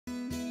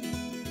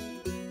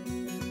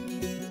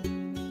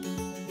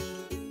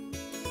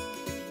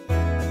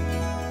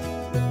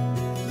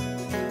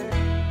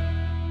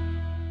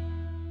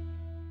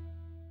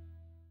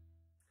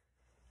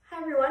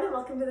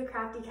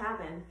Crafty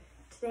Cabin.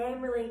 Today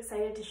I'm really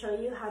excited to show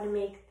you how to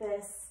make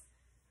this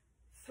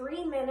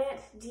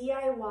 3-minute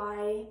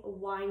DIY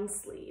wine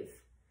sleeve.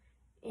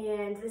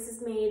 And this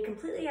is made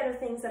completely out of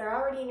things that are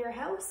already in your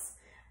house,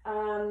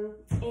 and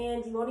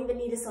you won't even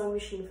need a sewing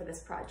machine for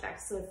this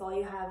project. So if all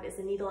you have is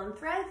a needle and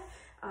thread,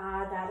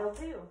 that'll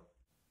do.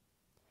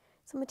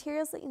 So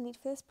materials that you need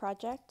for this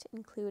project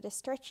include a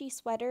stretchy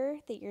sweater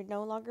that you're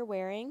no longer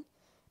wearing,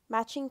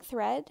 matching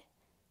thread,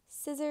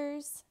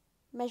 scissors,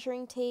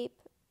 measuring tape,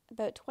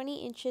 about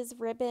 20 inches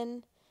of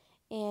ribbon,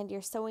 and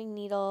your sewing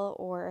needle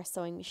or a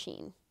sewing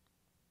machine.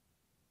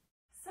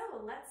 So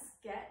let's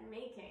get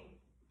making.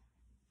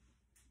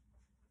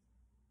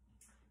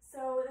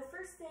 So the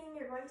first thing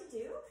you're going to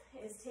do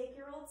is take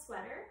your old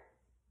sweater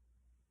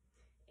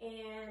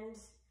and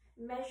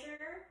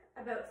measure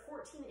about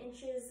 14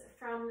 inches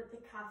from the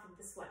cuff of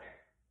the sweater.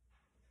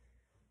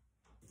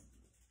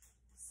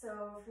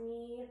 So for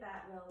me,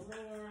 that will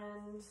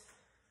land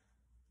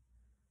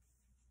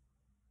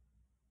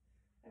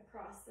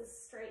across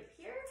this stripe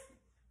here.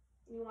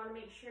 You want to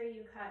make sure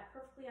you cut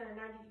perfectly on a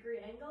 90-degree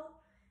angle,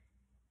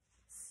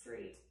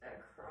 straight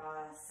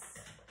across.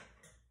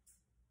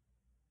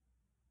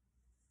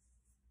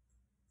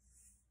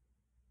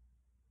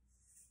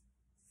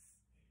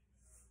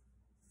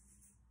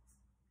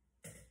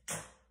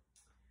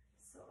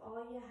 So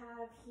all you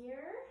have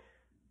here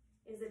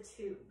is a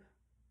tube.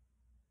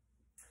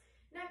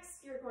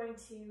 Next, you're going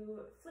to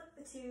flip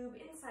the tube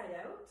inside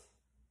out.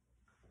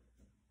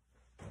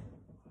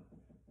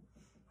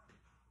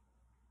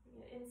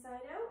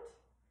 Inside out,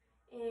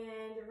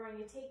 and you're going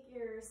to take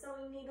your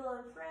sewing needle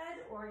and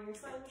thread or your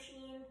sewing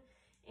machine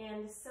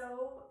and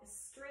sew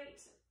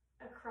straight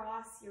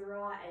across your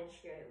raw edge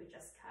here that we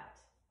just cut.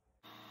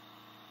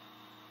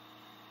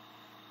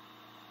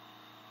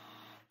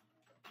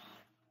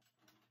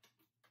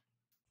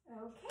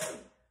 Okay,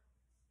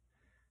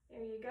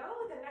 there you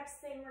go. The next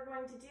thing we're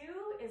going to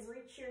do is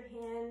reach your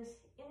hand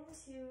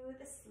into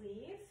the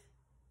sleeve.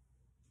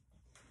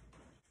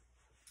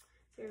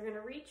 So you're going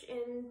to reach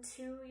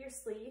into your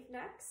sleeve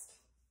next,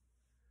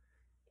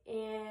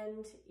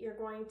 and you're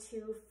going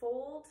to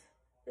fold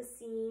the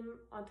seam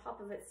on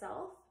top of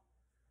itself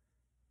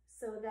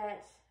so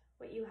that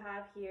what you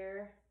have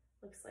here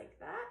looks like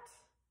that,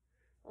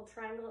 a little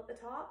triangle at the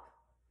top.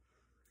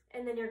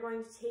 And then you're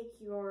going to take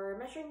your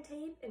measuring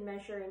tape and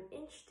measure 1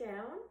 inch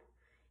down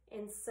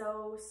and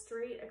sew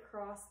straight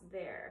across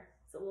there.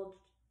 So we'll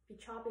be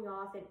chopping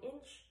off 1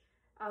 inch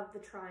of the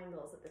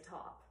triangles at the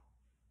top.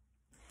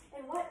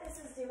 And what this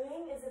is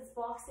doing is it's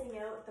boxing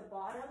out the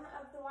bottom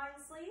of the wine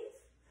sleeve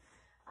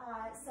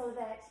so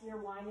that your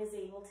wine is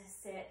able to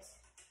sit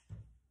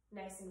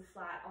nice and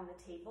flat on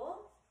the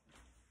table.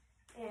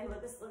 And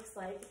what this looks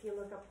like, if you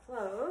look up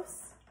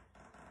close,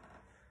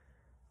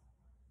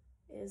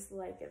 is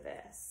like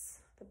this,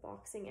 the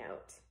boxing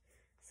out.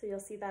 So you'll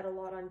see that a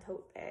lot on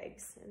tote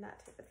bags and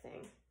that type of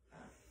thing.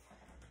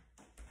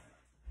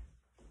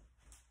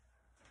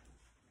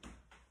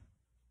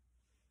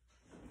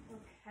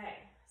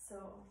 Okay, so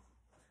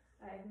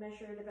I've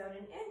measured about 1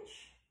 inch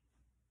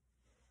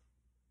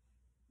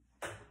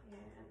and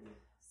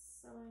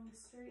sewing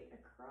straight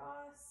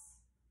across.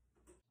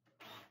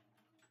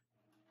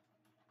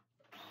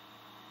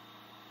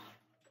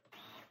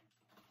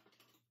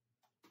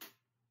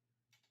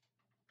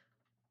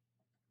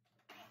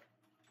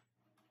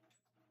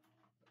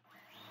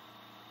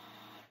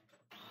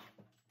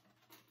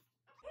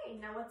 Okay,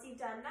 now once you've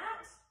done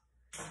that,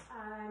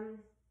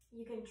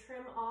 you can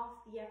trim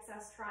off the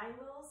excess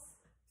triangles.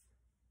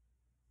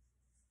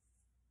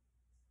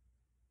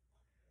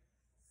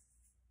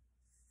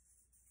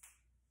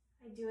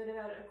 I do it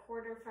about a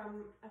quarter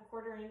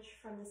inch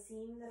from the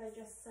seam that I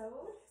just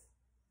sewed.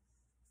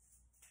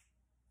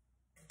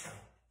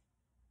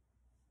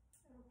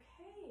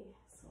 Okay,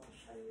 so I'll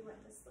show you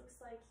what this looks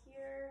like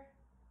here.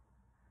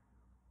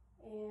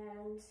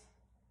 And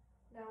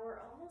now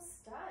we're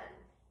almost done.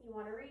 You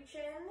want to reach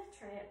in,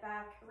 turn it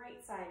back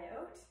right side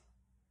out.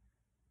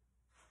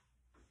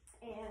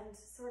 And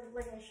sort of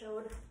like I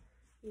showed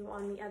you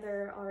on the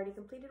other already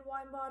completed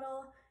wine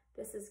bottle,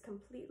 this is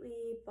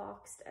completely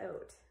boxed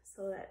out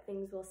so that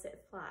things will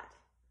sit flat.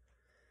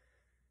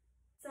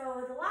 So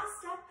the last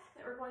step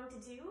that we're going to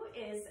do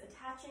is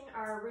attaching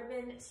our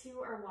ribbon to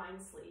our wine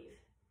sleeve.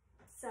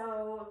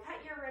 So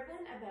cut your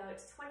ribbon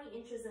about 20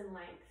 inches in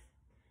length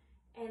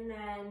and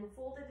then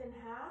fold it in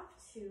half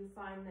to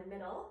find the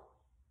middle.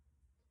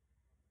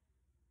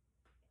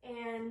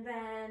 And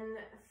then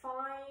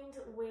find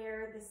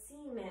where the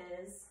seam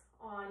is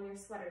on your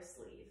sweater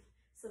sleeve.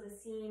 So the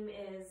seam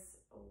is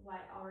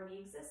what already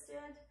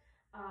existed.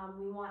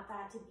 We want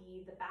that to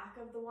be the back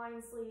of the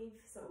wine sleeve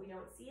so we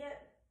don't see it.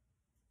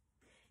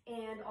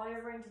 And all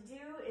you're going to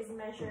do is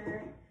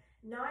measure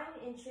 9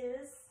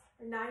 inches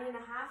or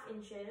 9.5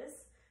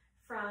 inches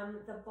from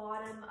the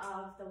bottom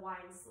of the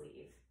wine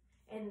sleeve.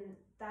 And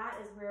that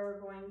is where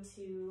we're going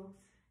to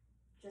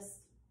just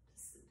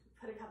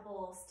put a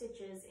couple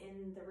stitches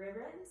in the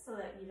ribbon so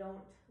that you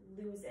don't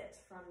lose it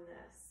from the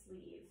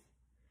sleeve.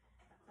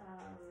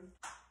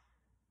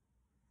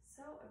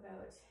 So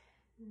about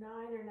 9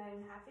 or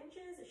 9.5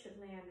 inches. It should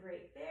land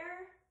right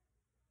there.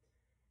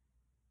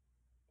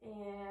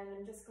 And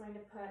I'm just going to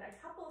put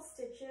a couple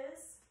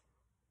stitches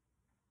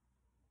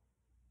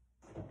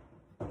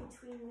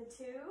between the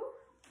two.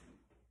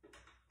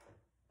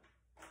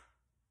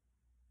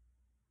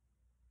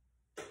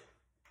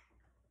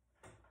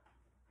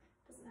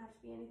 Doesn't have to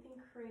be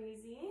anything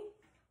crazy.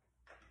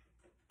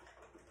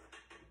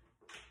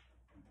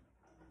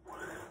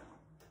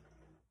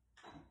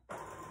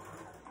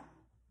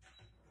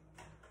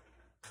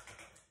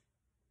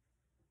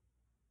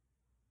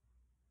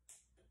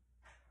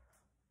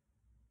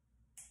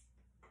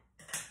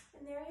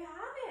 And there you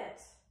have it,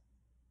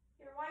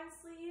 your wine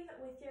sleeve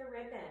with your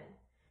ribbon.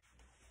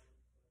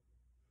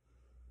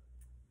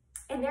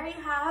 And there you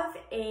have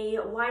a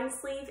wine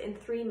sleeve in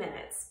 3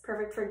 minutes.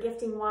 Perfect for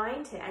gifting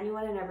wine to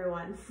anyone and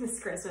everyone this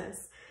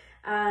Christmas.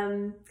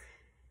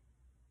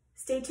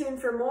 Stay tuned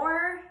for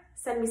more.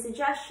 Send me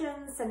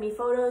suggestions, send me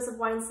photos of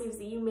wine sleeves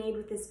that you made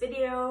with this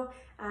video,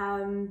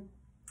 and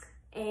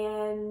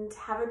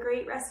have a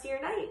great rest of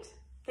your night.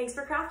 Thanks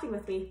for crafting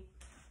with me.